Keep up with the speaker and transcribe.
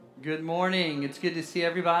Good morning. It's good to see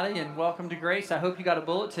everybody and welcome to Grace. I hope you got a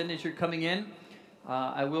bulletin as you're coming in.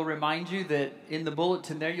 I will remind you that in the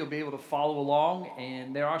bulletin there you'll be able to follow along,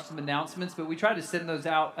 and there are some announcements, but we try to send those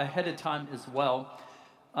out ahead of time as well.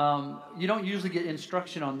 You don't usually get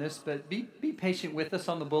instruction on this, but be patient with us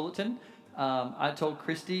on the bulletin. I told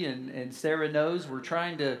Christy and Sarah knows we're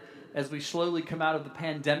trying to, as we slowly come out of the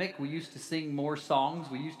pandemic, we used to sing more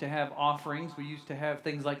songs, we used to have offerings, we used to have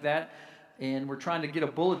things like that, and we're trying to get a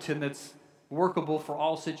bulletin that's workable for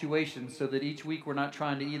all situations so that each week we're not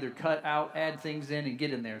trying to either cut out, add things in, and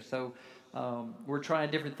get in there. So we're trying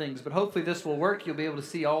different things, but hopefully this will work. You'll be able to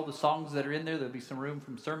see all the songs that are in there. There'll be some room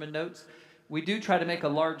from sermon notes. We do try to make a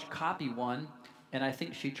large copy one, and I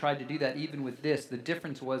think she tried to do that even with this. The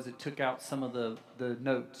difference was it took out some of the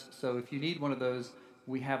notes. So if you need one of those,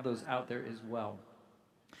 we have those out there as well.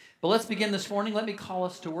 But let's begin this morning. Let me call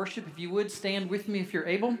us to worship. If you would, stand with me if you're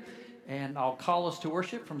able. And I'll call us to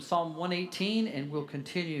worship from Psalm 118, and we'll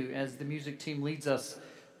continue as the music team leads us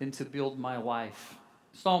into Build My Life.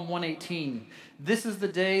 Psalm 118, this is the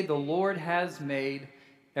day the Lord has made.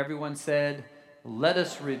 Everyone said, let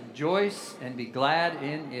us rejoice and be glad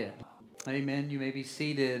in it. Amen. You may be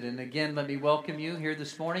seated. And again, let me welcome you here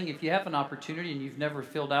this morning. If you have an opportunity and you've never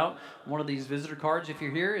filled out one of these visitor cards, if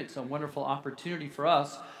you're here, it's a wonderful opportunity for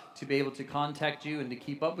us to be able to contact you and to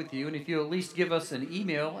keep up with you. And if you at least give us an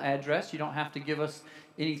email address, you don't have to give us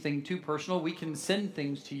anything too personal. We can send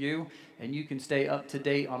things to you, and you can stay up to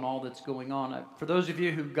date on all that's going on. For those of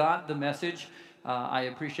you who got the message, I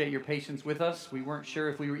appreciate your patience with us. We weren't sure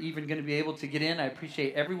if we were even going to be able to get in. I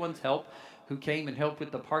appreciate everyone's help who came and helped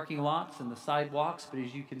with the parking lots and the sidewalks. But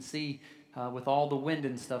as you can see, with all the wind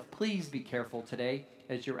and stuff, please be careful today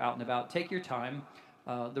as you're out and about. Take your time.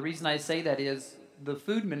 The reason I say that is the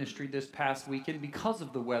food ministry this past weekend, because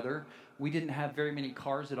of the weather, we didn't have very many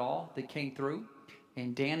cars at all that came through.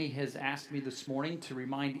 And Danny has asked me this morning to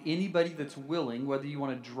remind anybody that's willing, whether you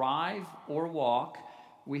want to drive or walk,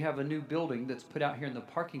 we have a new building that's put out here in the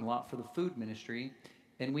parking lot for the food ministry.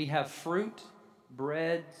 And we have fruit,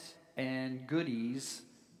 breads, and goodies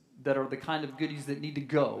that are the kind of goodies that need to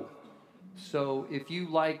go. So if you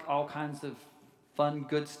like all kinds of fun,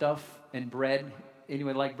 good stuff and bread,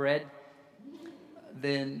 anyone like bread?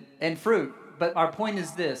 Then, and fruit. But our point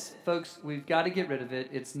is this, folks, we've got to get rid of it.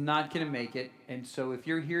 It's not going to make it. And so if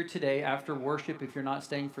you're here today after worship, if you're not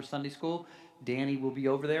staying for Sunday school, Danny will be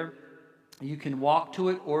over there. You can walk to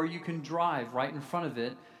it or you can drive right in front of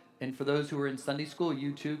it. And for those who are in Sunday school,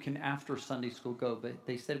 you too can after Sunday school go. But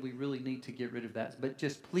they said we really need to get rid of that. But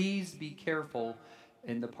just please be careful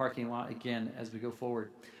in the parking lot again as we go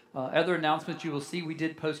forward. Other announcements you will see, we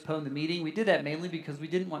did postpone the meeting. We did that mainly because we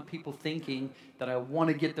didn't want people thinking that I want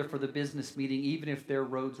to get there for the business meeting, even if their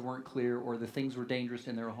roads weren't clear or the things were dangerous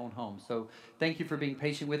in their own home. So thank you for being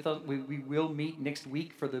patient with us. We will meet next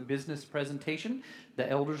week for the business presentation. The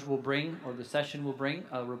elders will bring, or the session will bring,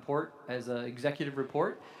 a report as an executive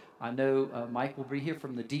report. I know Mike will be here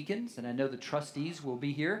from the deacons, and I know the trustees will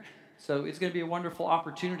be here. So it's going to be a wonderful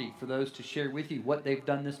opportunity for those to share with you what they've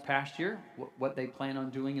done this past year, what they plan on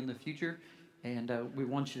doing in the future, and we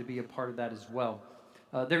want you to be a part of that as well.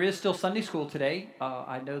 There is still Sunday school today.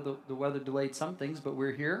 I know the weather delayed some things, but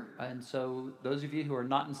we're here, and so those of you who are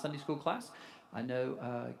not in Sunday school class, I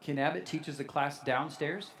know Ken Abbott teaches a class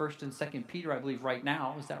downstairs, 1st and 2nd Peter, I believe, right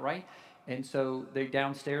now. Is that right? And so they're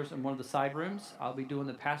downstairs in one of the side rooms. I'll be doing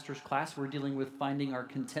the pastor's class. We're dealing with finding our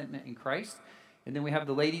contentment in Christ. And then we have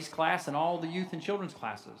the ladies' class and all the youth and children's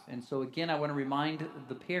classes. And so again, I want to remind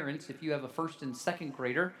the parents, if you have a 1st and 2nd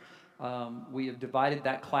grader, we have divided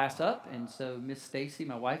that class up. And so Miss Stacy,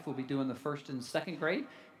 my wife, will be doing the 1st and 2nd grade,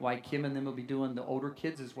 while Kim and them will be doing the older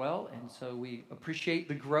kids as well. And so we appreciate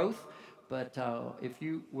the growth. But if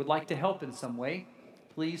you would like to help in some way,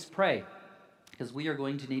 please pray. Because we are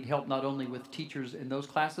going to need help not only with teachers in those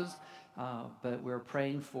classes, but we're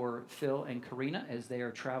praying for Phil and Karina as they are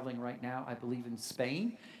traveling right now, I believe, in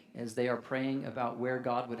Spain, as they are praying about where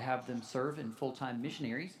God would have them serve in full-time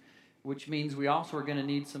missionaries, which means we also are going to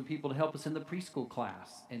need some people to help us in the preschool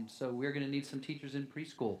class. And so we're going to need some teachers in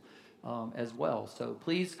preschool as well. So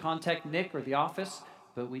please contact Nick or the office,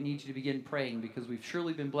 but we need you to begin praying because we've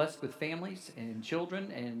surely been blessed with families and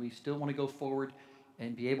children, and we still want to go forward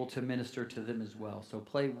and be able to minister to them as well. So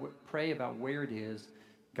pray about where it is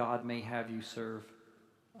God may have you serve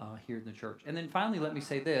here in the church. And then finally, let me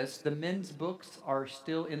say this. The men's books are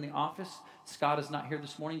still in the office. Scott is not here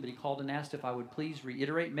this morning, but he called and asked if I would please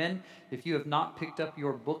reiterate. Men, if you have not picked up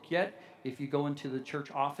your book yet, if you go into the church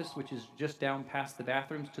office, which is just down past the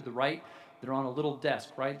bathrooms to the right, they're on a little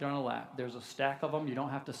desk right there on the lap. There's a stack of them. You don't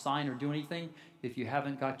have to sign or do anything. If you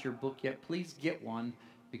haven't got your book yet, please get one.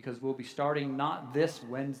 because we'll be starting not this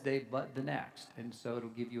Wednesday, but the next. And so it'll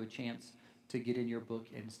give you a chance to get in your book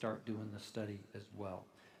and start doing the study as well.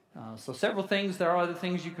 So several things. There are other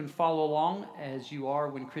things you can follow along as you are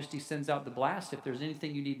when Christy sends out the blast. If there's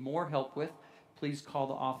anything you need more help with, please call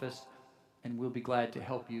the office, and we'll be glad to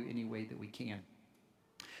help you any way that we can.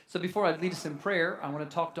 So before I lead us in prayer, I want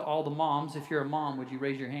to talk to all the moms. If you're a mom, would you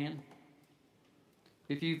raise your hand?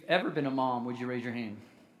 If you've ever been a mom, would you raise your hand?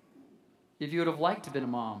 If you would have liked to have been a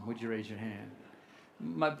mom, would you raise your hand?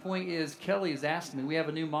 My point is, Kelly has asked me, we have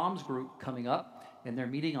a new moms group coming up, and they're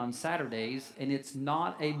meeting on Saturdays, and it's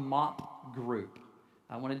not a MOP group.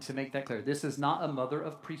 I wanted to make that clear. This is not a mother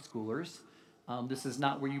of preschoolers. This is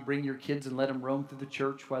not where you bring your kids and let them roam through the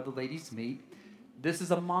church while the ladies meet. This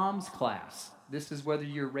is a mom's class. This is whether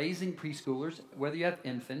you're raising preschoolers, whether you have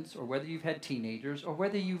infants, or whether you've had teenagers, or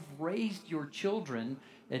whether you've raised your children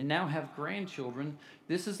and now have grandchildren.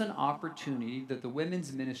 This is an opportunity that the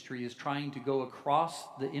women's ministry is trying to go across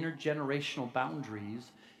the intergenerational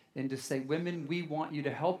boundaries and to say, women, we want you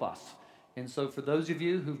to help us. And so for those of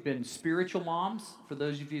you who've been spiritual moms, for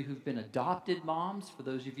those of you who've been adopted moms, for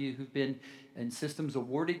those of you who've been in systems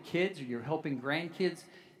awarded kids, or you're helping grandkids,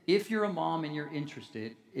 if you're a mom and you're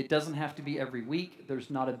interested, it doesn't have to be every week. There's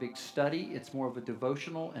not a big study. It's more of a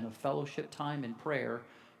devotional and a fellowship time and prayer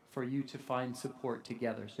for you to find support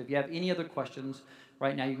together. So if you have any other questions,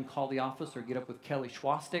 right now you can call the office or get up with Kelly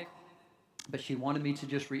Schwastik. But she wanted me to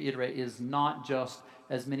just reiterate, is not just,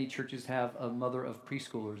 as many churches have, a mother of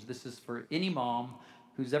preschoolers. This is for any mom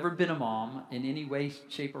who's ever been a mom in any way,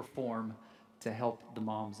 shape, or form to help the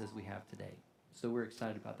moms as we have today. So we're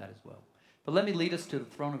excited about that as well. But let me lead us to the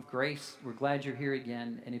throne of grace. We're glad you're here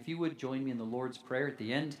again. And if you would join me in the Lord's Prayer at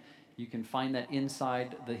the end, you can find that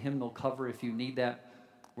inside the hymnal cover if you need that,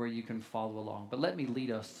 where you can follow along. But let me lead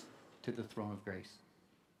us to the throne of grace.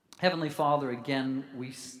 Heavenly Father, again,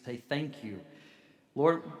 we say thank you.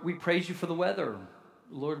 Lord, we praise you for the weather.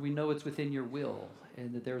 Lord, we know it's within your will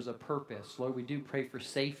and that there's a purpose. Lord, we do pray for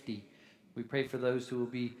safety. We pray for those who will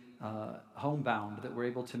be homebound, that we're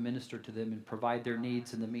able to minister to them and provide their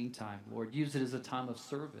needs in the meantime. Lord, use it as a time of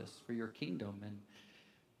service for your kingdom. And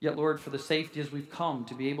yet, Lord, for the safety as we've come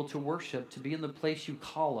to be able to worship, to be in the place you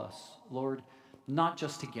call us, Lord, not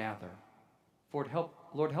just to gather. Lord,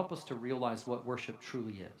 help us to realize what worship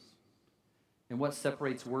truly is and what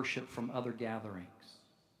separates worship from other gatherings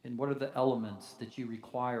and what are the elements that you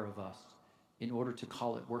require of us in order to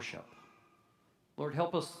call it worship. Lord,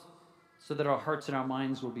 help us so that our hearts and our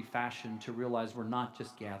minds will be fashioned to realize we're not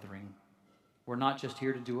just gathering. We're not just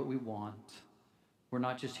here to do what we want. We're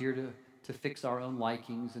not just here to fix our own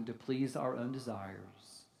likings and to please our own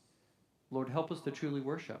desires. Lord, help us to truly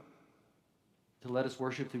worship, to let us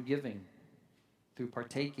worship through giving, through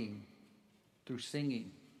partaking, through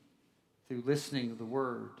singing, through listening to the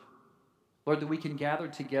word. Lord, that we can gather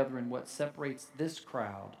together in what separates this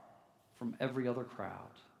crowd from every other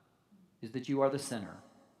crowd is that you are the center,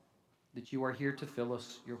 that you are here to fill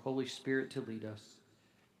us, your Holy Spirit to lead us.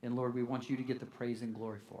 And Lord, we want you to get the praise and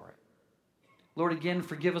glory for it. Lord, again,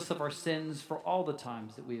 forgive us of our sins for all the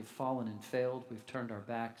times that we have fallen and failed, we've turned our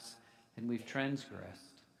backs, and we've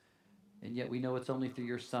transgressed. And yet we know it's only through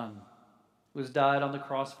your Son, who has died on the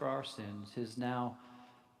cross for our sins, has now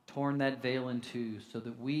torn that veil in two so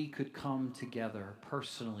that we could come together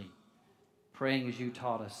personally, praying as you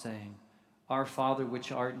taught us, saying, Our Father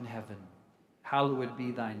which art in heaven, hallowed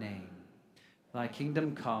be thy name. Thy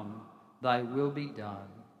kingdom come, thy will be done,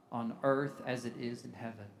 on earth as it is in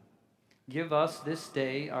heaven. Give us this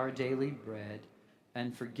day our daily bread,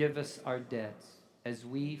 and forgive us our debts as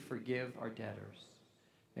we forgive our debtors.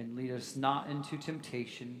 And lead us not into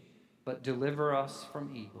temptation, but deliver us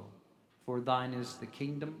from evil. For thine is the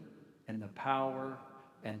kingdom, and the power,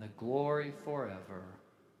 and the glory forever.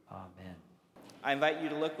 Amen. I invite you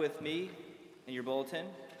to look with me in your bulletin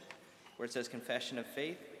where it says Confession of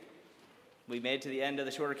Faith. We made it to the end of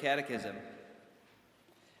the Shorter Catechism.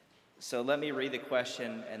 So let me read the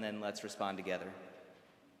question and then let's respond together.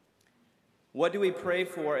 What do we pray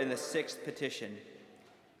for in the sixth petition?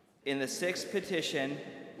 In the sixth petition,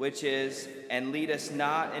 which is, and lead us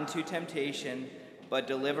not into temptation, but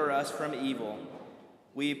deliver us from evil,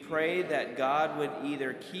 we pray that God would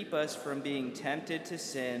either keep us from being tempted to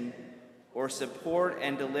sin or support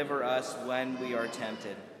and deliver us when we are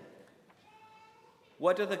tempted.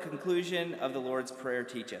 What does the conclusion of the Lord's Prayer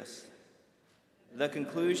teach us? The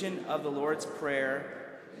conclusion of the Lord's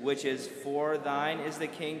Prayer, which is, For thine is the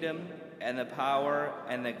kingdom, and the power,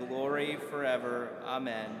 and the glory forever.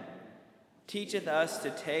 Amen, teacheth us to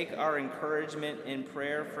take our encouragement in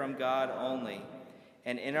prayer from God only,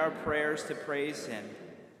 and in our prayers to praise him,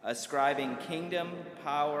 ascribing kingdom,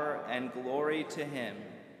 power, and glory to him,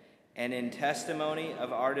 and in testimony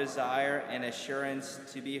of our desire and assurance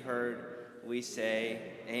to be heard, we say,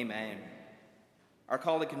 Amen. Our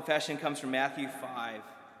call to confession comes from Matthew 5,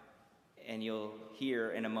 and you'll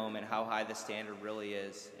hear in a moment how high the standard really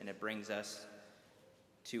is, and it brings us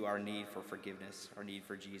to our need for forgiveness, our need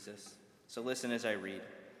for Jesus. So listen as I read.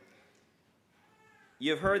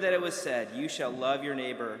 You have heard that it was said, you shall love your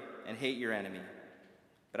neighbor and hate your enemy.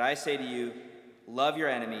 But I say to you, love your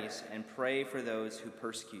enemies and pray for those who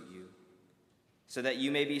persecute you, so that you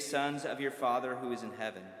may be sons of your Father who is in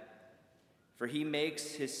heaven. For he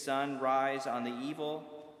makes his sun rise on the evil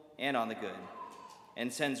and on the good,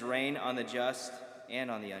 and sends rain on the just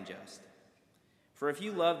and on the unjust. For if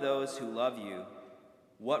you love those who love you,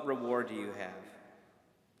 what reward do you have?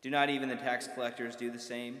 Do not even the tax collectors do the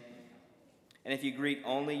same? And if you greet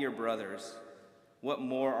only your brothers, what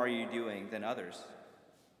more are you doing than others?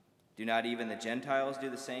 Do not even the Gentiles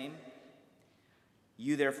do the same?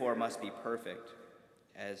 You therefore must be perfect,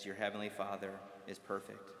 as your heavenly Father is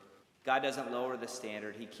perfect. God doesn't lower the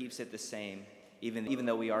standard. He keeps it the same, even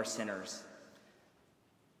though we are sinners.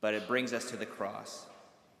 But it brings us to the cross.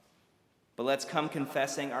 But let's come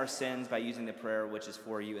confessing our sins by using the prayer which is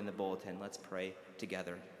for you in the bulletin. Let's pray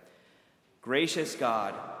together. Gracious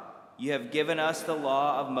God, you have given us the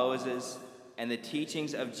law of Moses and the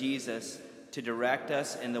teachings of Jesus to direct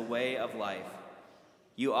us in the way of life.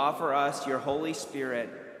 You offer us your Holy Spirit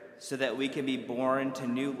so that we can be born to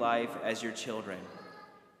new life as your children.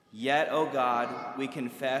 Yet, O God, we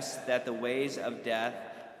confess that the ways of death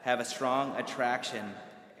have a strong attraction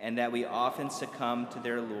and that we often succumb to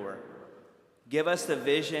their lure. Give us the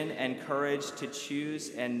vision and courage to choose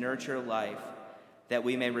and nurture life, that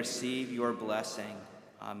we may receive your blessing.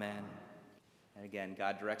 Amen. And again,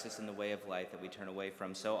 God directs us in the way of life that we turn away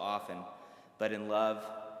from so often, but in love,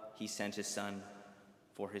 he sent his Son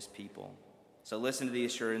for his people. So listen to the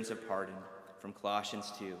assurance of pardon from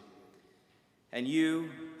Colossians 2. And you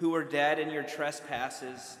who were dead in your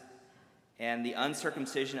trespasses and the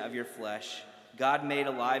uncircumcision of your flesh, God made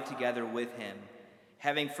alive together with him,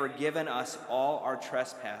 having forgiven us all our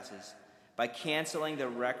trespasses by canceling the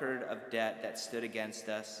record of debt that stood against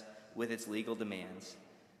us with its legal demands.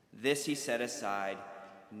 This he set aside,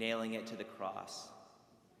 nailing it to the cross.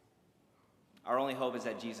 Our only hope is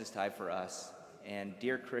that Jesus died for us. And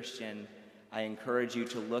dear Christian, I encourage you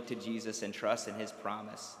to look to Jesus and trust in his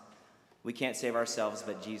promise. We can't save ourselves,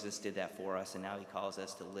 but Jesus did that for us, and now he calls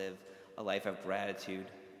us to live a life of gratitude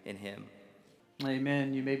in him.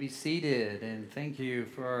 Amen. You may be seated, and thank you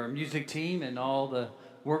for our music team and all the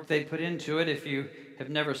work they put into it. If you have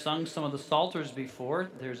never sung some of the Psalters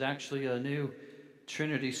before, there's actually a new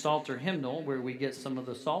Trinity Psalter hymnal where we get some of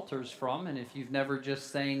the Psalters from, and if you've never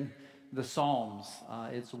just sang the Psalms,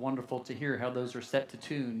 it's wonderful to hear how those are set to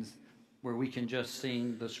tunes where we can just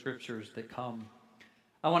sing the scriptures that come.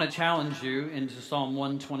 I want to challenge you into Psalm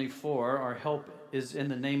 124. Our help is in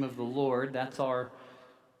the name of the Lord. That's a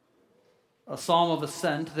psalm of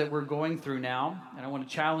ascent that we're going through now. And I want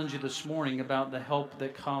to challenge you this morning about the help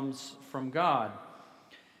that comes from God.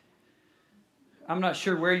 I'm not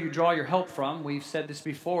sure where you draw your help from. We've said this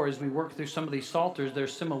before as we work through some of these psalters.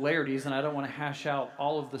 There's similarities, and I don't want to hash out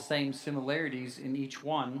all of the same similarities in each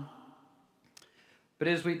one. But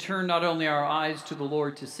as we turn not only our eyes to the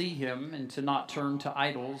Lord to see him and to not turn to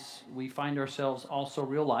idols, we find ourselves also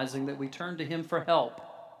realizing that we turn to him for help.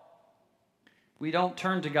 We don't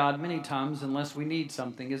turn to God many times unless we need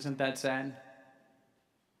something. Isn't that sad?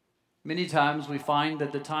 Many times we find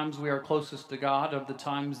that the times we are closest to God are the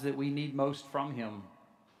times that we need most from him.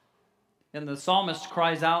 And the psalmist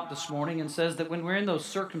cries out this morning and says that when we're in those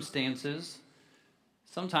circumstances,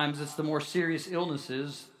 sometimes it's the more serious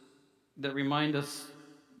illnesses that remind us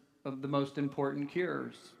of the most important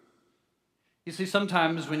cures. You see,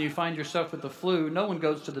 sometimes when you find yourself with the flu, no one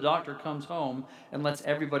goes to the doctor, comes home, and lets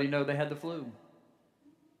everybody know they had the flu.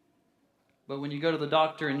 But when you go to the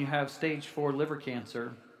doctor and you have stage 4 liver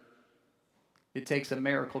cancer, it takes a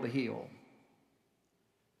miracle to heal.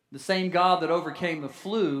 The same God that overcame the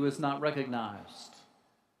flu is not recognized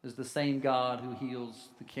as the same God who heals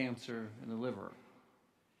the cancer in the liver.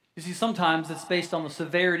 You see, sometimes it's based on the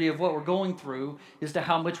severity of what we're going through as to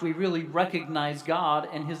how much we really recognize God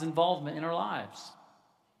and his involvement in our lives.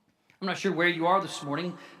 I'm not sure where you are this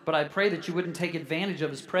morning, but I pray that you wouldn't take advantage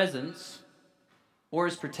of his presence or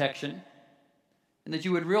his protection, and that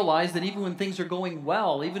you would realize that even when things are going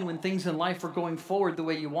well, even when things in life are going forward the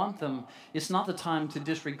way you want them, it's not the time to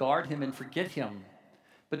disregard him and forget him,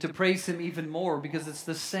 but to praise him even more, because it's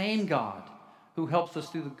the same God who helps us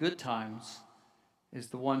through the good times is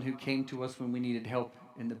the one who came to us when we needed help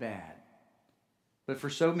and the bad. But for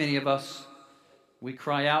so many of us, we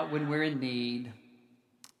cry out when we're in need,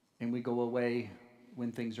 and we go away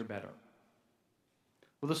when things are better.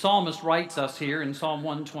 Well, the psalmist writes us here in Psalm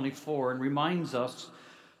 124 and reminds us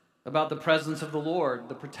about the presence of the Lord,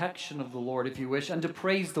 the protection of the Lord, if you wish, and to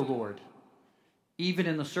praise the Lord, even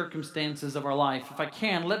in the circumstances of our life. If I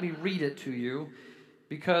can, let me read it to you,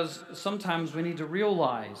 because sometimes we need to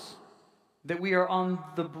realize that we are on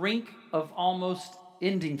the brink of almost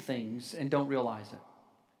ending things and don't realize it.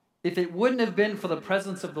 If it wouldn't have been for the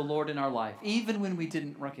presence of the Lord in our life, even when we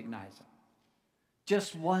didn't recognize it,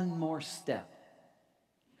 just one more step,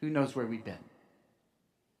 who knows where we'd been?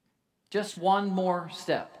 Just one more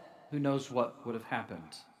step, who knows what would have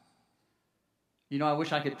happened? You know, I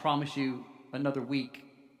wish I could promise you another week,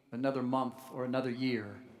 another month, or another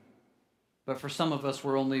year. But for some of us,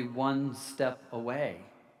 we're only one step away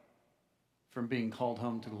from being called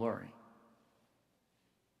home to glory.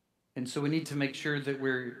 And so we need to make sure that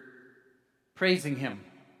we're praising Him,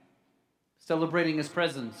 celebrating His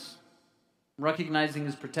presence, recognizing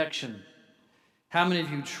His protection. How many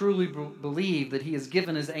of you truly believe that He has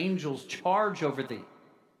given His angels charge over thee,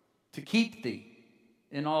 to keep thee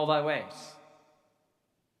in all thy ways?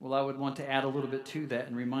 Well, I would want to add a little bit to that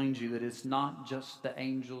and remind you that it's not just the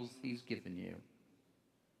angels He's given you.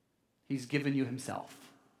 He's given you Himself.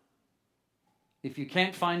 If you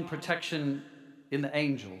can't find protection in the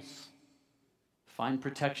angels, find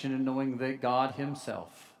protection in knowing that God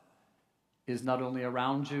Himself is not only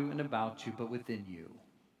around you and about you, but within you,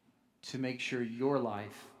 to make sure your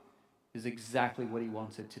life is exactly what He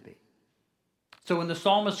wants it to be. So when the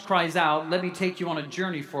psalmist cries out, let me take you on a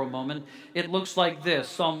journey for a moment, it looks like this,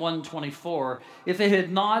 Psalm 124. If it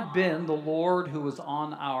had not been the Lord who was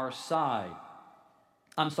on our side.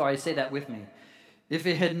 Say that with me. If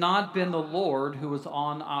it had not been the Lord who was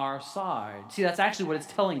on our side. See, that's actually what it's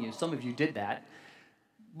telling you. Some of you did that.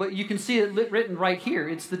 But you can see it written right here.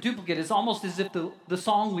 It's the duplicate. It's almost as if the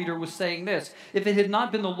song leader was saying this. If it had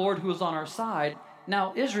not been the Lord who was on our side.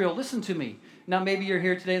 Now, Israel, listen to me. Now, maybe you're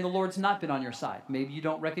here today and the Lord's not been on your side. Maybe you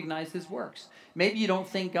don't recognize His works. Maybe you don't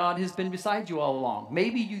think God has been beside you all along.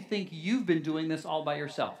 Maybe you think you've been doing this all by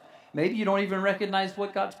yourself. Maybe you don't even recognize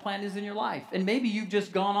what God's plan is in your life. And maybe you've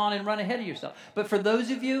just gone on and run ahead of yourself. But for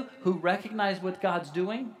those of you who recognize what God's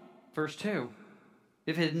doing, verse 2,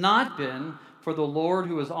 if it had not been for the Lord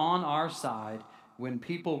who was on our side when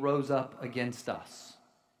people rose up against us.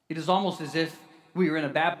 It is almost as if we were in a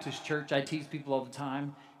Baptist church. I tease people all the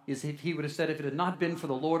time. Is if He would have said, if it had not been for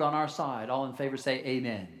the Lord on our side, all in favor say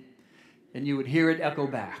amen. And you would hear it echo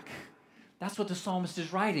back. That's what the psalmist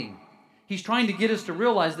is writing. He's trying to get us to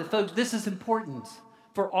realize that, folks, this is important.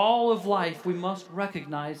 For all of life, we must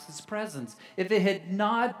recognize His presence. If it had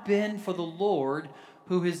not been for the Lord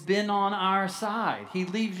who has been on our side, He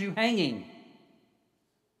leaves you hanging.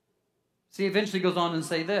 See, eventually goes on and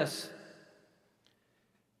say this.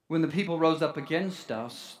 When the people rose up against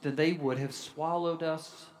us, then they would have swallowed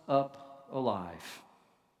us up alive.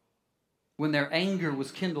 When their anger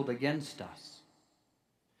was kindled against us.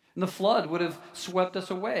 And the flood would have swept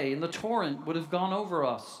us away, and the torrent would have gone over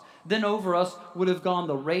us. Then over us would have gone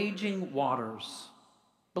the raging waters.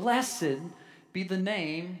 Blessed be the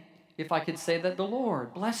name, if I could say that, the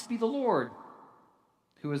Lord. Blessed be the Lord,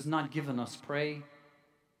 who has not given us prey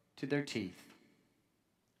to their teeth.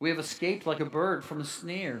 We have escaped like a bird from a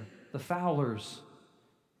snare, the fowlers.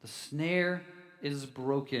 The snare is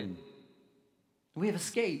broken. We have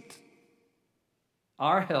escaped.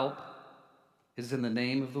 Our help is in the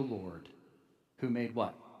name of the Lord, who made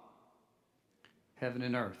what? Heaven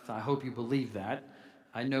and earth. I hope you believe that.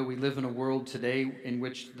 I know we live in a world today in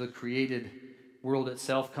which the created world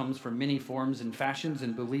itself comes from many forms and fashions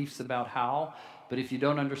and beliefs about how. But if you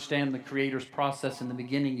don't understand the Creator's process in the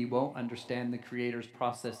beginning, you won't understand the Creator's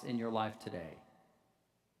process in your life today.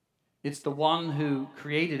 It's the one who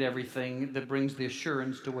created everything that brings the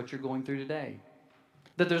assurance to what you're going through today.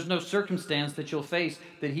 That there's no circumstance that you'll face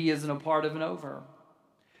that He isn't a part of and over.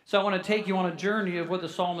 So I want to take you on a journey of what the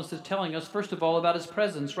psalmist is telling us. First of all, about His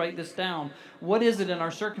presence. Write this down. What is it in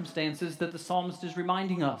our circumstances that the psalmist is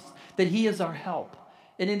reminding us? That He is our help.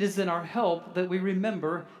 And it is in our help that we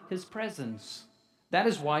remember His presence. That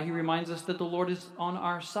is why He reminds us that the Lord is on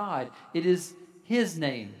our side. It is His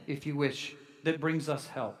name, if you wish, that brings us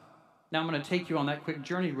help. Now I'm going to take you on that quick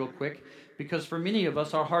journey real quick, because for many of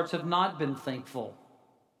us, our hearts have not been thankful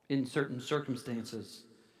in certain circumstances.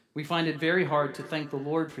 We find it very hard to thank the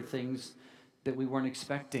Lord for things that we weren't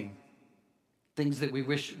expecting, things that we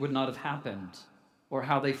wish would not have happened, or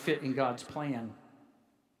how they fit in God's plan.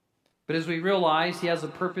 But as we realize He has a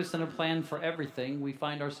purpose and a plan for everything, we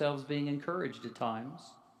find ourselves being encouraged at times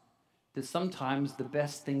that sometimes the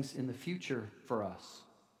best things in the future for us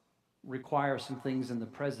require some things in the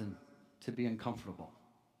present to be uncomfortable.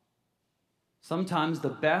 Sometimes the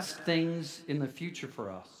best things in the future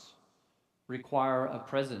for us require a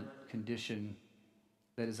present condition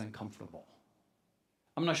that is uncomfortable.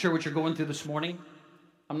 I'm not sure what you're going through this morning.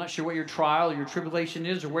 I'm not sure what your trial or your tribulation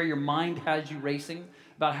is, or where your mind has you racing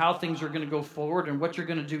about how things are going to go forward and what you're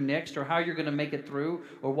going to do next, or how you're going to make it through,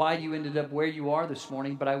 or why you ended up where you are this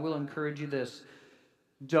morning. But I will encourage you this.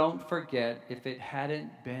 Don't forget, if it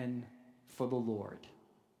hadn't been for the Lord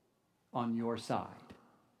on your side.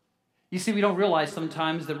 You see, we don't realize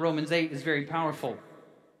sometimes that Romans 8 is very powerful.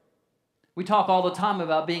 We talk all the time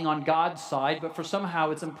about being on God's side, but for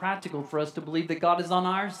somehow it's impractical for us to believe that God is on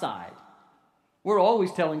our side. We're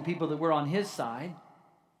always telling people that we're on His side.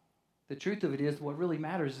 The truth of it is, what really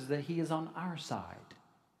matters is that He is on our side.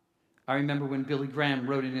 I remember when Billy Graham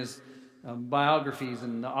wrote in his biographies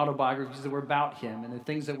and the autobiographies that were about him and the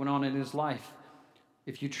things that went on in his life.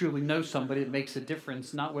 If you truly know somebody, it makes a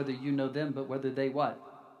difference, not whether you know them, but whether they what?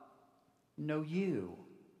 Know you.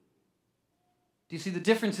 Do you see, the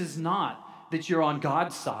difference is not that you're on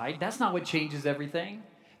God's side. That's not what changes everything.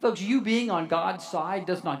 Folks, you being on God's side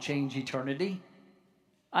does not change eternity.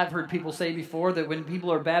 I've heard people say before that when people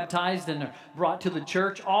are baptized and are brought to the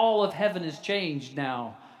church, all of heaven is changed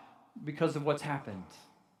now because of what's happened.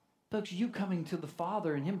 Folks, you coming to the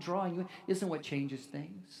Father and Him drawing you isn't what changes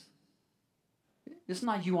things. It's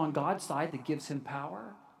not you on God's side that gives Him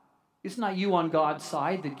power. It's not you on God's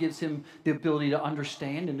side that gives Him the ability to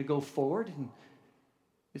understand and to go forward. And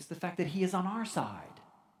it's the fact that He is on our side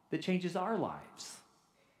that changes our lives.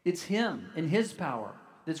 It's Him and His power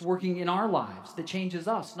that's working in our lives that changes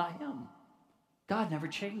us, not Him. God never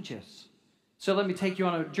changes. So let me take you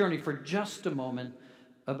on a journey for just a moment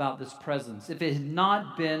about this presence. If it had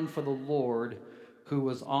not been for the Lord who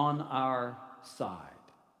was on our side.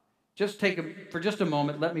 For just a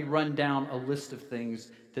moment, let me run down a list of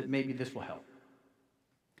things that maybe this will help.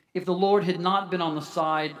 If the Lord had not been on the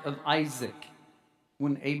side of Isaac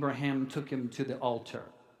when Abraham took him to the altar,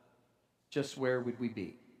 just where would we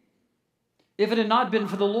be? If it had not been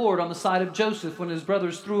for the Lord on the side of Joseph when his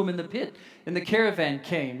brothers threw him in the pit and the caravan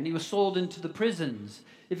came and he was sold into the prisons,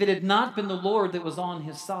 if it had not been the Lord that was on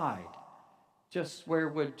his side, just where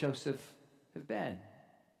would Joseph have been?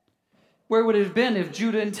 Where would it have been if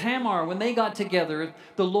Judah and Tamar, when they got together, if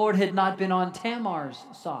the Lord had not been on Tamar's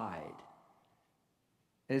side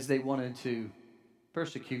as they wanted to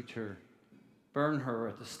persecute her, burn her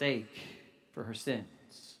at the stake for her sins?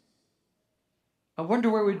 I wonder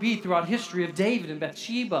where we'd be throughout history of David and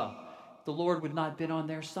Bathsheba if the Lord would not have been on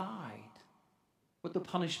their side. What the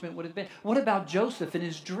punishment would have been. What about Joseph in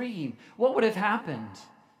his dream? What would have happened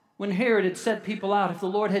when Herod had set people out if the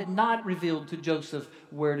Lord had not revealed to Joseph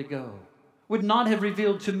where to go? Would not have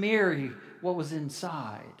revealed to Mary what was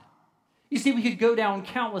inside? You see, we could go down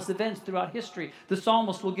countless events throughout history. The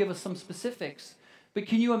psalmist will give us some specifics. But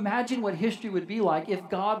can you imagine what history would be like if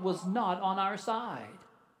God was not on our side?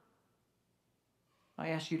 I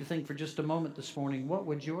ask you to think for just a moment this morning, what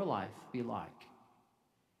would your life be like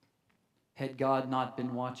had God not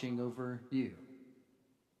been watching over you,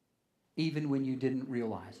 even when you didn't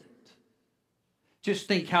realize it? Just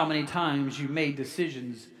think how many times you made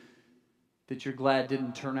decisions that you're glad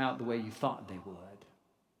didn't turn out the way you thought they would.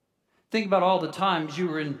 Think about all the times you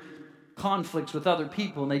were in conflicts with other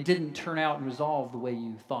people and they didn't turn out and resolve the way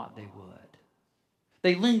you thought they would.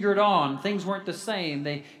 They lingered on. Things weren't the same.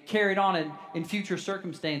 They carried on in future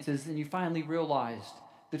circumstances, and you finally realized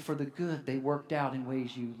that for the good, they worked out in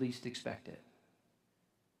ways you least expected.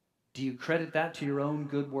 Do you credit that to your own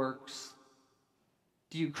good works?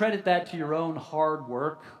 Do you credit that to your own hard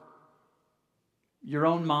work, your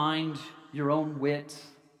own mind, your own wit?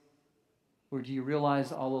 Or do you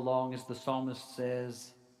realize all along, as the psalmist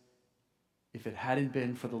says, if it hadn't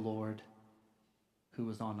been for the Lord who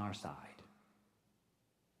was on our side?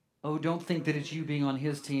 Oh, don't think that it's you being on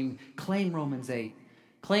His team. Claim Romans 8.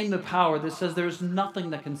 Claim the power that says there's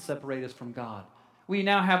nothing that can separate us from God. We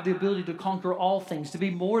now have the ability to conquer all things, to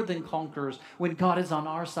be more than conquerors when God is on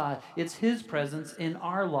our side. It's His presence in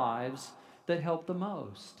our lives that help the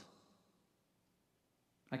most.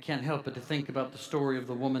 I can't help but to think about the story of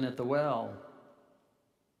the woman at the well.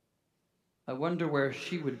 I wonder where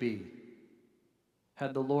she would be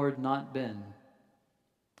had the Lord not been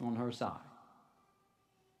on her side.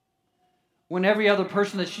 When every other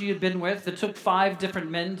person that she had been with, it took 5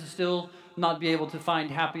 different men to still not be able to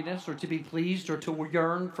find happiness or to be pleased or to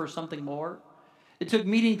yearn for something more. It took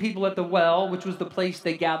meeting people at the well, which was the place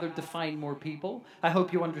they gathered to find more people. I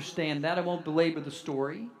hope you understand that. I won't belabor the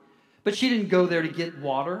story. But she didn't go there to get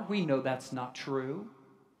water. We know that's not true.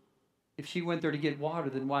 If she went there to get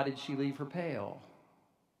water, then why did she leave her pail?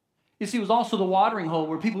 You see, it was also the watering hole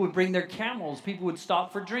where people would bring their camels. People would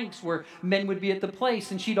stop for drinks, where men would be at the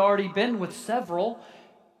place. And she'd already been with several,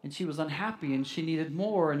 and she was unhappy, and she needed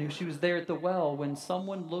more. And she was there at the well when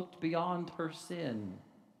someone looked beyond her sin,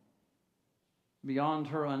 beyond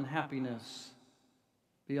her unhappiness,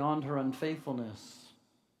 beyond her unfaithfulness.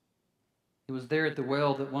 It was there at the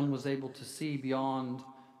well that one was able to see beyond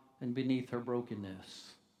and beneath her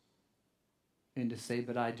brokenness and to say,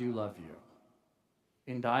 but I do love you.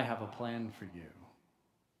 And I have a plan for you.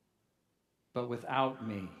 But without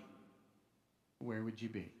me, where would you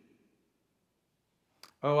be?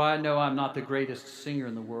 Oh, I know I'm not the greatest singer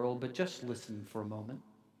in the world, but just listen for a moment.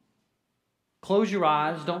 Close your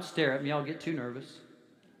eyes. Don't stare at me. I'll get too nervous.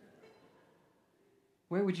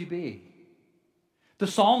 Where would you be? The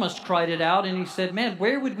psalmist cried it out, and he said, man,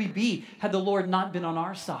 where would we be had the Lord not been on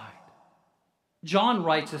our side? John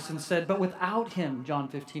writes us and said, but without him, John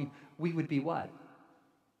 15, we would be what?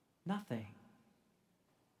 Nothing.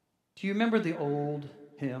 Do you remember the old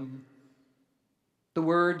hymn? The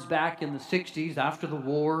words back in the 60s after the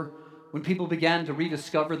war, when people began to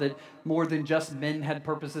rediscover that more than just men had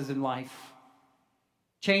purposes in life.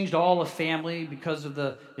 Changed all of family because of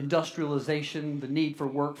the industrialization, the need for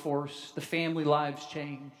workforce. The family lives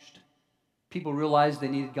changed. People realized they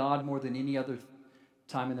needed God more than any other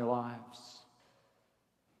time in their lives.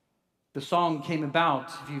 The song came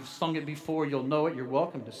about. If you've sung it before, you'll know it. You're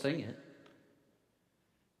welcome to sing it.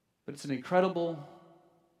 But it's an incredible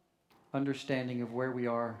understanding of where we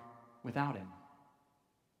are without him.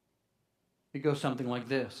 It goes something like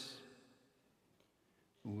this.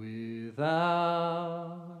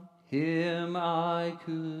 Without him I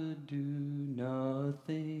could do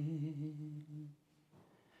nothing.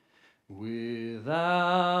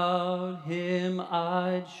 Without him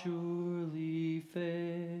I'd surely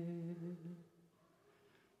fail.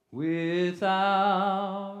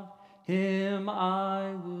 Without him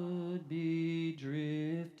I would be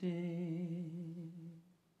drifting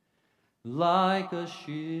like a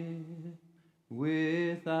ship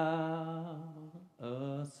without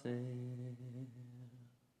a sail.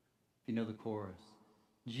 If you know the chorus.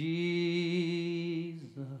 Jesus,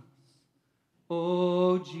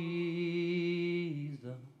 oh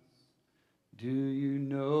Jesus, do you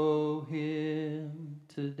know him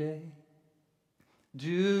today?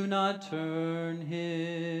 Do not turn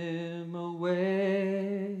him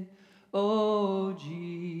away, oh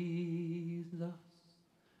Jesus,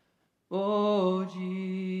 oh Jesus.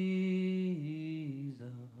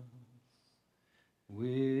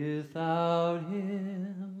 Without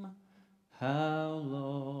him, how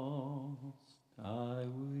lost I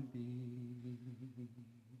would be.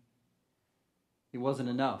 It wasn't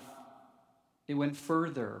enough. It went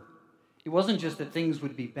further. It wasn't just that things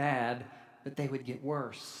would be bad, but they would get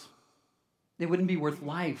worse. They wouldn't be worth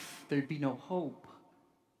life. There'd be no hope.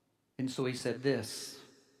 And so he said this,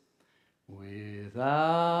 without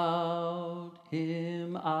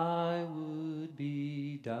him I would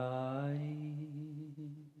be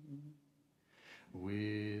dying.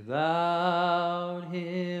 Without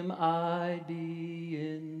him I'd be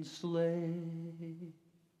enslaved.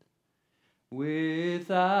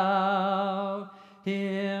 Without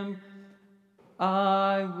him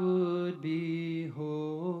I would be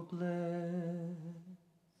hopeless,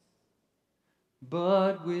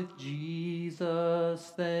 but with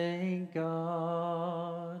Jesus, thank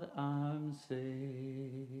God, I'm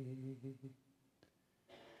saved.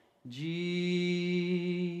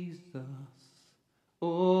 Jesus,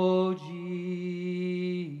 oh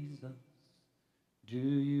Jesus, do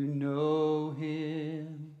you know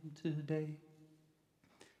him today?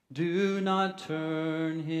 Do not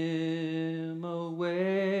turn him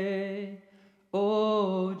away,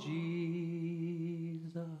 oh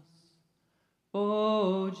Jesus,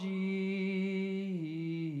 oh Jesus.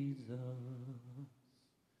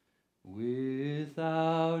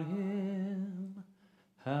 Without him,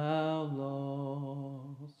 how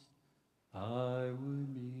lost I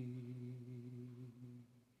would be.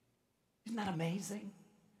 Isn't that amazing?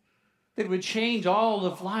 That would change all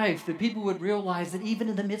of life, that people would realize that even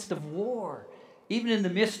in the midst of war, even in the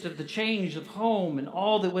midst of the change of home and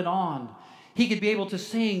all that went on, he could be able to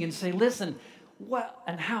sing and say, listen, what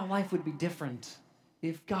and how life would be different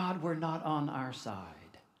if God were not on our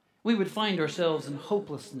side. We would find ourselves in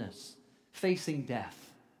hopelessness, facing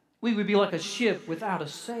death. We would be like a ship without a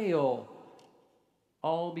sail,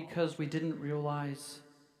 all because we didn't realize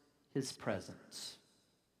his presence.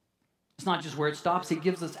 It's not just where it stops. He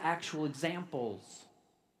gives us actual examples.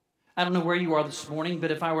 I don't know where you are this morning,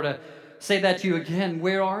 but if I were to say that to you again,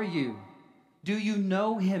 where are you? Do you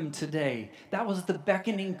know him today? That was the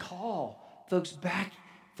beckoning call. Folks, back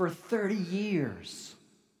for 30 years,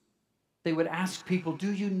 they would ask people,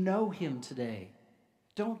 do you know him today?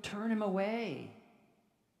 Don't turn him away.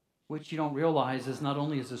 What you don't realize is not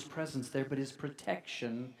only is his presence there, but his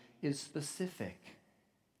protection is specific.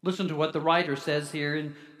 Listen to what the writer says here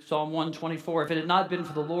in Psalm 124. If it had not been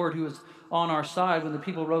for the Lord who was on our side when the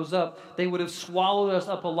people rose up, they would have swallowed us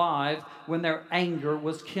up alive when their anger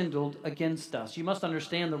was kindled against us. You must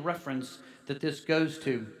understand the reference that this goes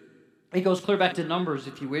to. It goes clear back to Numbers,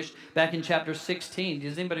 if you wish, back in chapter 16.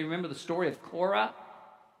 Does anybody remember the story of Korah?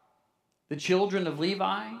 The children of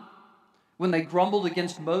Levi? When they grumbled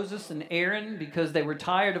against Moses and Aaron because they were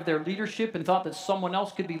tired of their leadership and thought that someone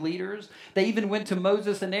else could be leaders, they even went to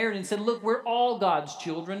Moses and Aaron and said, look, we're all God's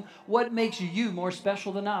children. What makes you more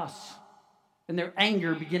special than us? And their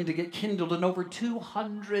anger began to get kindled, and over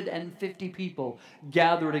 250 people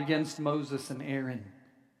gathered against Moses and Aaron.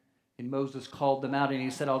 And Moses called them out and he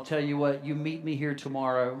said, I'll tell you what, you meet me here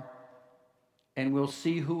tomorrow and we'll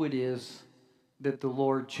see who it is that the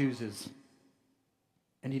Lord chooses.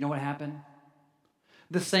 And you know what happened?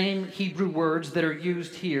 The same Hebrew words that are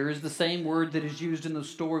used here is the same word that is used in the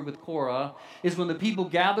story with Korah, is when the people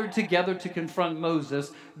gathered together to confront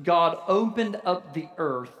Moses, God opened up the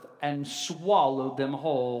earth and swallowed them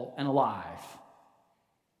whole and alive.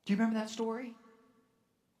 Do you remember that story?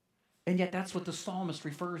 And yet that's what the psalmist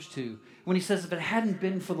refers to when he says, if it hadn't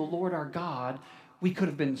been for the Lord our God, we could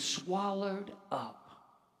have been swallowed up,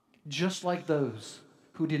 just like those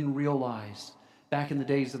who didn't realize back in the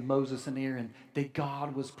days of Moses and Aaron that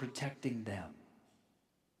God was protecting them.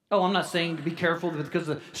 Oh, I'm not saying to be careful because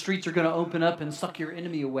the streets are going to open up and suck your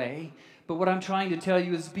enemy away. But what I'm trying to tell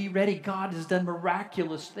you is be ready. God has done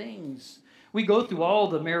miraculous things. We go through all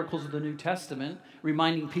the miracles of the New Testament,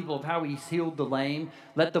 reminding people of how he's healed the lame,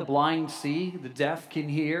 let the blind see, the deaf can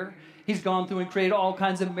hear. He's gone through and created all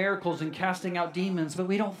kinds of miracles and casting out demons, but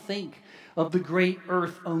we don't think of the great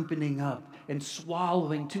earth opening up and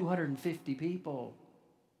swallowing 250 people.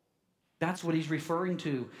 That's what he's referring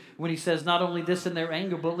to when he says not only this in their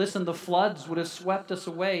anger, but listen, the floods would have swept us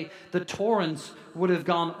away. The torrents would have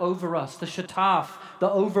gone over us. The shataf, the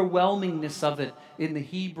overwhelmingness of it in the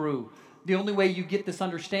Hebrew. The only way you get this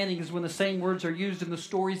understanding is when the same words are used in the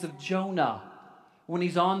stories of Jonah, when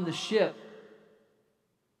he's on the ship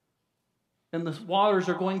and the waters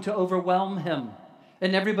are going to overwhelm him.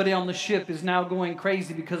 And everybody on the ship is now going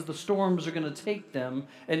crazy because the storms are going to take them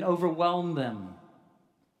and overwhelm them.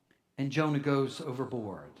 And Jonah goes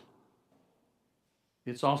overboard.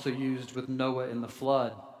 It's also used with Noah in the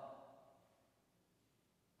flood,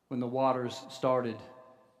 when the waters started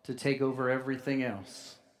to take over everything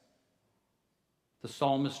else. The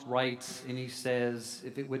psalmist writes and he says,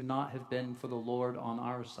 if it would not have been for the Lord on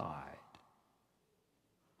our side.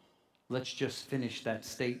 Let's just finish that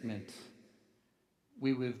statement.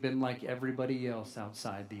 We would have been like everybody else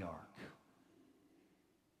outside the ark.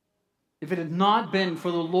 If it had not been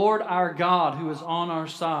for the Lord our God who is on our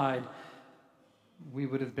side, we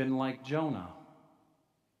would have been like Jonah,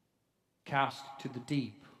 cast to the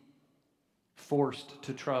deep, forced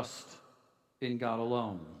to trust in God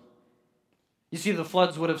alone. You see, the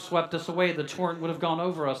floods would have swept us away, the torrent would have gone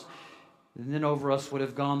over us, and then over us would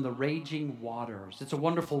have gone the raging waters. It's a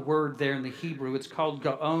wonderful word there in the Hebrew. It's called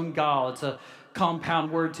Ga'on Gal. It's a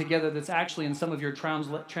compound word together that's actually in some of your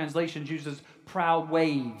translations uses proud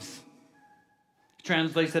waves. It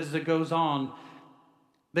translates it as it goes on.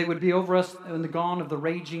 They would be over us in the gone of the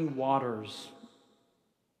raging waters.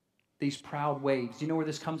 These proud waves. Do you know where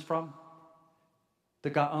this comes from?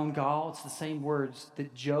 The Ga'on Gal. It's the same words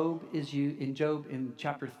that Job is used in Job in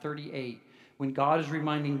chapter 38. When God is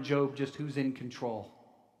reminding Job just who's in control.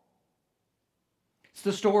 It's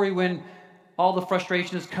the story when all the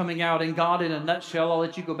frustration is coming out, and God, in a nutshell, I'll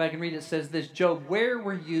let you go back and read it, says this, Job, where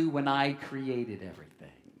were you when I created everything?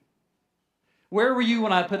 Where were you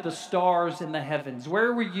when I put the stars in the heavens?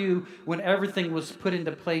 Where were you when everything was put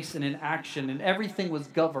into place and in action, and everything was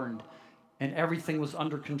governed, and everything was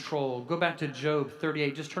under control? Go back to Job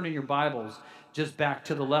 38. Just turn in your Bibles just back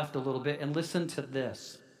to the left a little bit, and listen to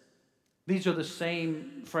this. These are the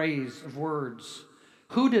same phrase of words.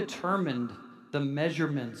 Who determined the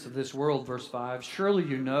measurements of this world, verse 5? Surely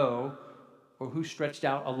you know. Or who stretched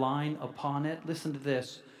out a line upon it? Listen to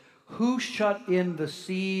this. Who shut in the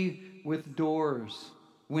sea with doors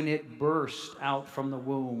when it burst out from the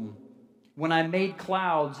womb? When I made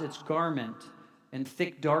clouds its garment and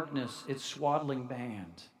thick darkness its swaddling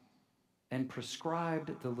band. and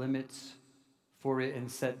prescribed the limits for it and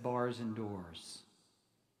set bars and doors.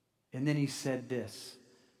 And then he said this,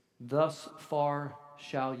 thus far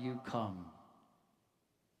shall you come,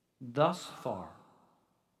 thus far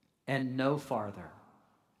and no farther,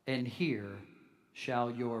 and here shall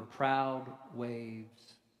your proud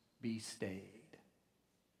waves be stayed.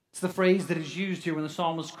 It's the phrase that is used here when the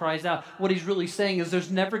psalmist cries out. What he's really saying is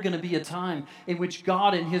there's never going to be a time in which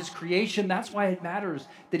God in his creation, that's why it matters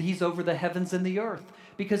that he's over the heavens and the earth,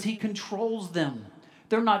 because he controls them.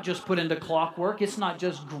 They're not just put into clockwork. It's not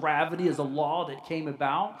just gravity as a law that came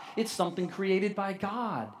about. It's something created by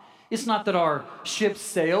God. It's not that our ships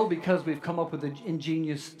sail because we've come up with an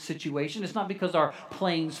ingenious situation. It's not because our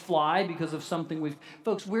planes fly because of something we've...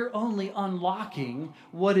 Folks, we're only unlocking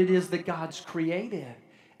what it is that God's created.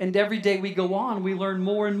 And every day we go on, we learn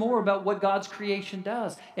more and more about what God's creation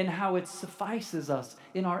does and how it suffices us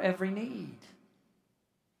in our every need.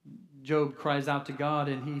 Job cries out to God,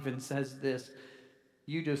 and he even says this,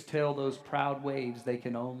 you just tell those proud waves they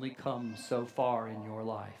can only come so far in your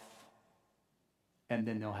life, and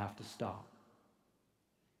then they'll have to stop.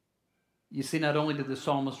 You see, not only did the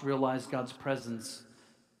psalmist realize God's presence,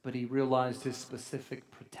 but he realized his specific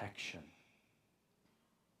protection.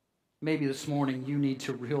 Maybe this morning you need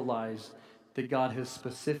to realize that God has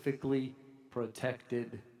specifically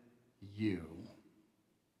protected you.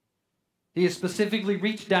 He has specifically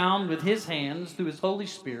reached down with his hands through his Holy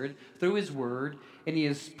Spirit, through his word, and he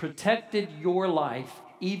has protected your life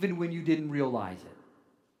even when you didn't realize it.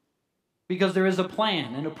 Because there is a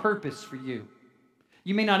plan and a purpose for you.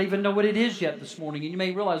 You may not even know what it is yet this morning, and you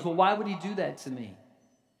may realize, well, why would he do that to me?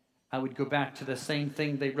 I would go back to the same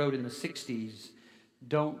thing they wrote in the 60s.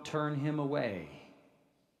 Don't turn him away.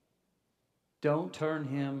 Don't turn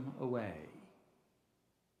him away.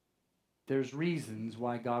 There's reasons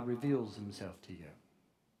why God reveals himself to you.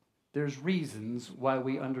 There's reasons why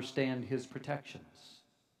we understand his protections.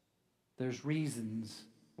 There's reasons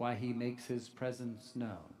why he makes his presence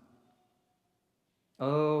known.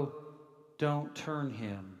 Oh, don't turn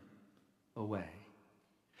him away.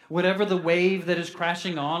 Whatever the wave that is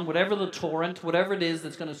crashing on, whatever the torrent, whatever it is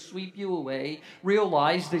that's going to sweep you away,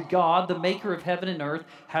 realize that God, the maker of heaven and earth,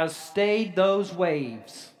 has stayed those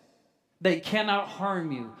waves. They cannot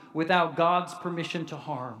harm you without God's permission to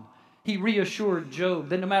harm. He reassured Job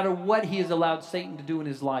that no matter what he has allowed Satan to do in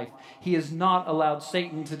his life, he has not allowed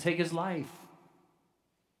Satan to take his life.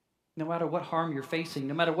 No matter what harm you're facing,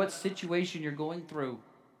 no matter what situation you're going through,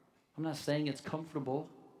 I'm not saying it's comfortable.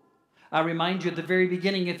 I remind you at the very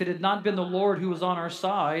beginning, if it had not been the Lord who was on our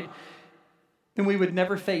side, then we would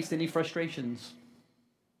never face any frustrations.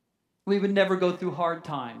 We would never go through hard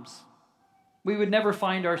times. We would never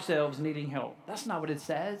find ourselves needing help. That's not what it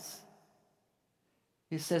says.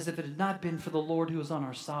 It says if it had not been for the Lord who was on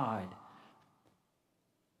our side,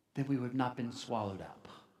 then we would have not been swallowed up.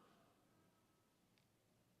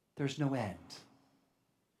 There's no end.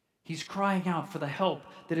 He's crying out for the help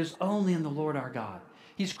that is only in the Lord our God.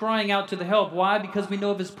 He's crying out to the help. Why? Because we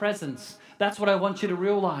know of his presence. That's what I want you to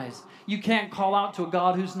realize. You can't call out to a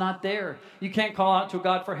God who's not there. You can't call out to a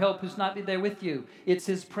God for help who's not there with you. It's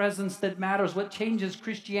his presence that matters. What changes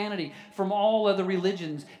Christianity from all other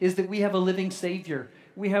religions is that we have a living Savior.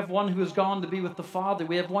 We have one who has gone to be with the Father.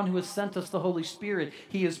 We have one who has sent us the Holy Spirit.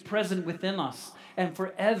 He is present within us. And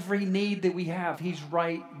for every need that we have, he's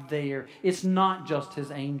right there. It's not just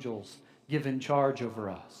his angels given charge over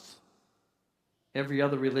us. Every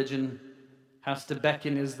other religion has to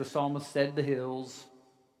beckon, as the psalmist said, the hills,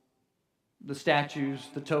 the statues,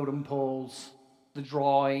 the totem poles, the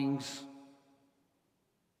drawings,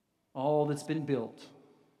 all that's been built.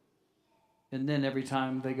 And then every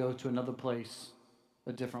time they go to another place,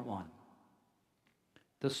 a different one.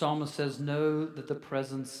 The psalmist says, know that the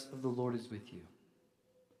presence of the Lord is with you.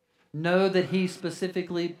 Know that he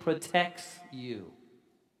specifically protects you.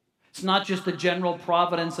 It's not just the general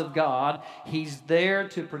providence of God. He's there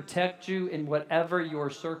to protect you in whatever your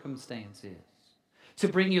circumstance is, to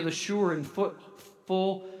bring you the sure and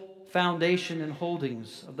full foundation and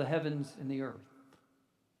holdings of the heavens and the earth.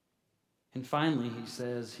 And finally, he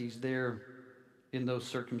says he's there in those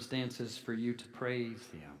circumstances for you to praise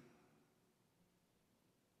him.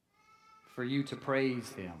 For you to praise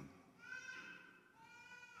him.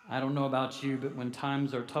 I don't know about you, but when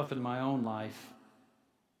times are tough in my own life,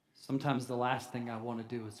 sometimes the last thing I want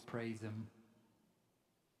to do is praise him.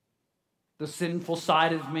 The sinful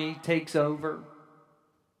side of me takes over.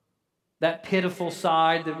 That pitiful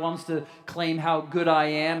side that wants to claim how good I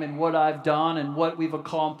am and what I've done and what we've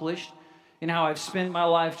accomplished and how I've spent my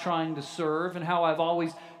life trying to serve and how I've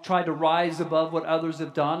always tried to rise above what others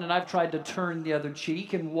have done, and I've tried to turn the other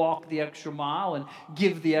cheek and walk the extra mile and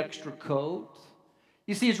give the extra coat.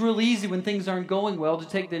 You see, it's real easy when things aren't going well to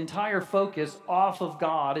take the entire focus off of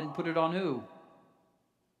God and put it on who?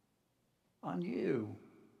 On you.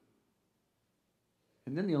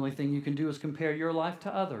 And then the only thing you can do is compare your life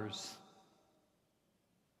to others.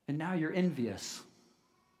 And now you're envious.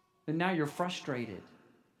 And now you're frustrated.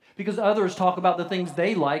 Because others talk about the things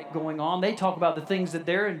they like going on. They talk about the things that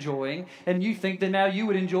they're enjoying. And you think that now you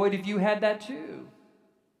would enjoy it if you had that too.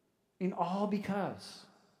 And all because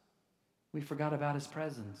we forgot about His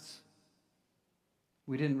presence.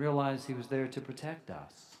 We didn't realize He was there to protect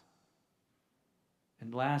us.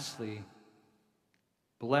 And lastly,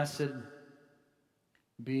 blessed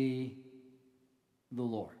be the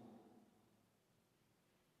Lord.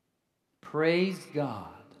 Praise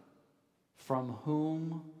God, from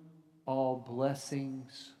whom all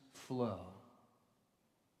blessings flow.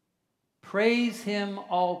 Praise Him,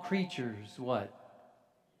 all creatures, what?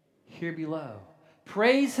 Here below.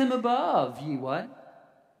 Praise Him above, ye what?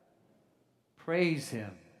 Praise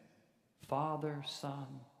Him, Father, Son,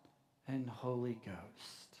 and Holy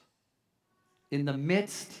Ghost. In the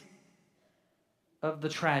midst of the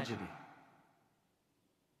tragedy,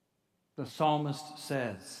 the psalmist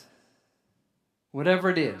says, whatever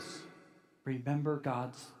it is, remember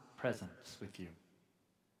God's presence with you.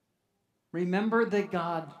 Remember that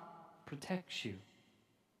God protects you.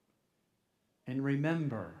 And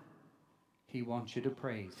remember, He wants you to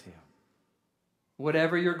praise Him.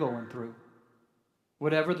 Whatever you're going through,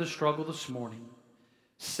 whatever the struggle this morning,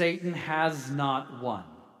 Satan has not won.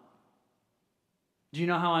 Do you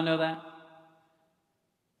know how I know that?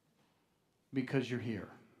 Because you're here.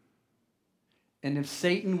 And if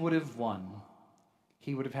Satan would have won,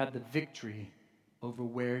 he would have had the victory over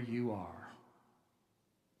where you are,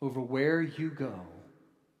 over where you go,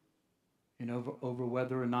 and over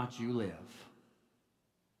whether or not you live.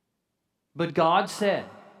 But God said,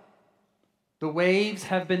 the waves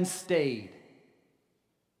have been stayed.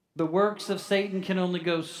 The works of Satan can only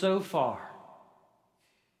go so far.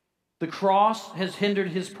 The cross has hindered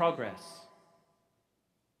his progress.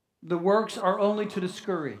 The works are only to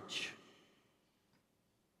discourage.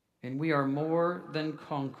 And we are more than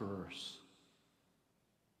conquerors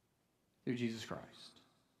through Jesus Christ.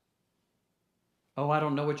 Oh, I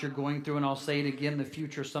don't know what you're going through, and I'll say it again. The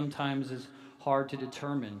future sometimes is hard to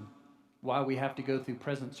determine why we have to go through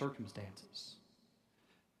present circumstances.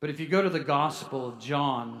 But if you go to the Gospel of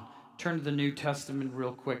John, turn to the New Testament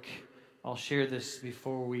real quick. I'll share this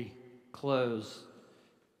before we close.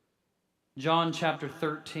 John chapter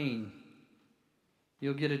 13.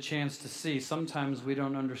 You'll get a chance to see. Sometimes we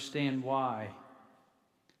don't understand why.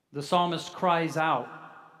 The psalmist cries out,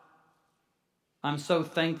 I'm so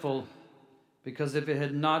thankful because if it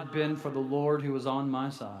had not been for the Lord who was on my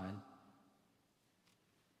side,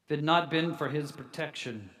 if it had not been for His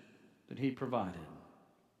protection that He provided,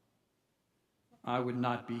 I would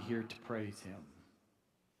not be here to praise Him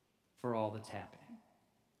for all that's happening.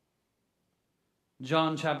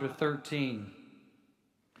 John chapter 13.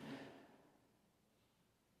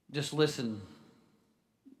 Just listen.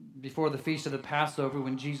 Before the feast of the Passover,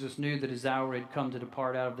 when Jesus knew that His hour had come to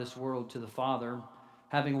depart out of this world to the Father,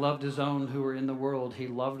 having loved His own who were in the world, He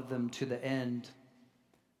loved them to the end.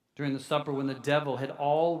 During the supper, when the devil had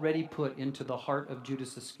already put into the heart of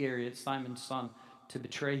Judas Iscariot, Simon's son, to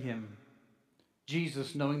betray Him,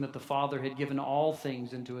 Jesus, knowing that the Father had given all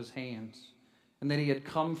things into His hands, and that He had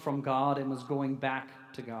come from God and was going back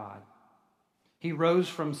to God, He rose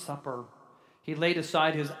from supper. He laid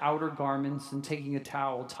aside His outer garments, and taking a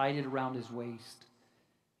towel, tied it around His waist.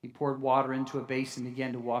 He poured water into a basin and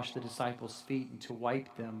began to wash the disciples' feet and to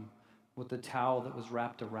wipe them with the towel that was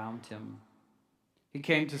wrapped around Him. He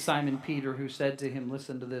came to Simon Peter, who said to Him,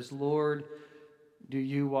 listen to this, Lord, do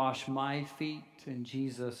you wash my feet? And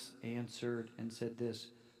Jesus answered and said this,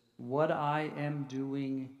 what I am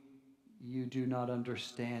doing you do not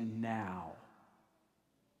understand now,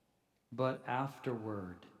 but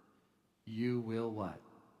afterward you will what?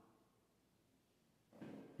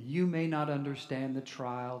 You may not understand the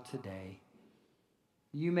trial today.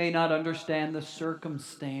 You may not understand the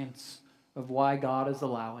circumstance of why God is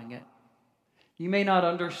allowing it. You may not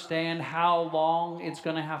understand how long it's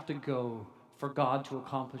going to have to go for God to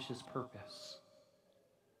accomplish His purpose.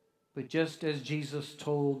 But just as Jesus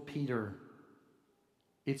told Peter,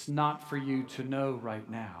 it's not for you to know right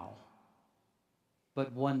now,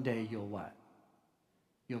 but one day you'll what?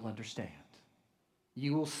 You'll understand.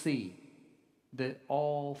 You will see that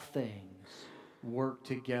all things work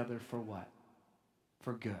together for what?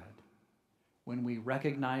 For good. When we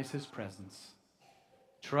recognize His presence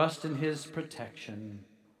trust in his protection,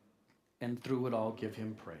 and through it all give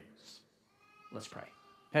him praise. Let's pray.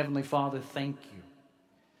 Heavenly Father, thank you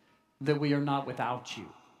that we are not without you.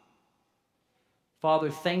 Father,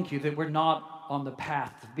 thank you that we're not on the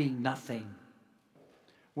path of being nothing.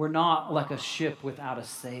 We're not like a ship without a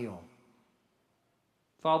sail.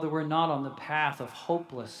 Father, we're not on the path of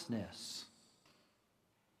hopelessness.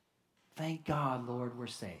 Thank God, Lord, we're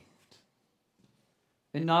saved.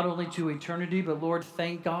 And not only to eternity, but Lord,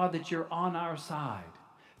 thank God that you're on our side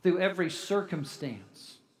through every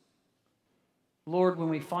circumstance. Lord, when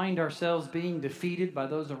we find ourselves being defeated by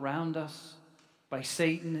those around us, by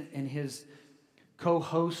Satan and his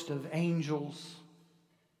co-host of angels,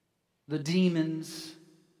 the demons,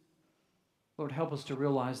 Lord, help us to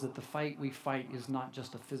realize that the fight we fight is not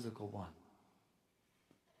just a physical one.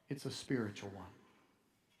 It's a spiritual one.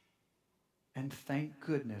 And thank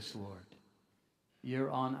goodness, Lord,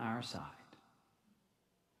 you're on our side.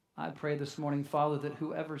 I pray this morning, Father, that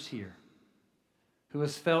whoever's here, who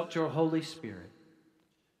has felt your Holy Spirit,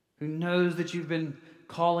 who knows that you've been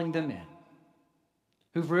calling them in,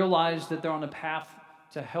 who've realized that they're on a path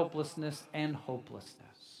to helplessness and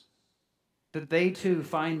hopelessness, that they too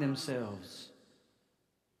find themselves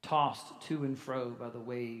tossed to and fro by the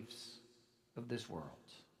waves of this world,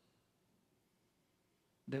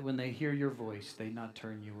 that when they hear your voice, they not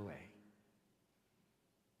turn you away,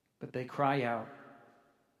 but they cry out,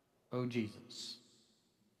 "Oh Jesus,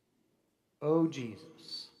 oh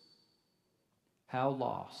Jesus, how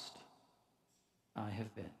lost I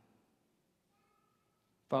have been."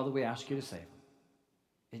 Father, we ask you to save them.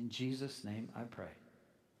 In Jesus' name I pray.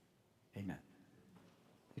 Amen.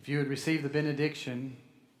 If you would receive the benediction,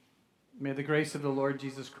 may the grace of the Lord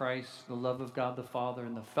Jesus Christ, the love of God the Father,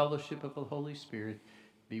 and the fellowship of the Holy Spirit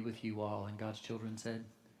be with you all. And God's children said,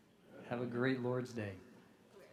 have a great Lord's Day.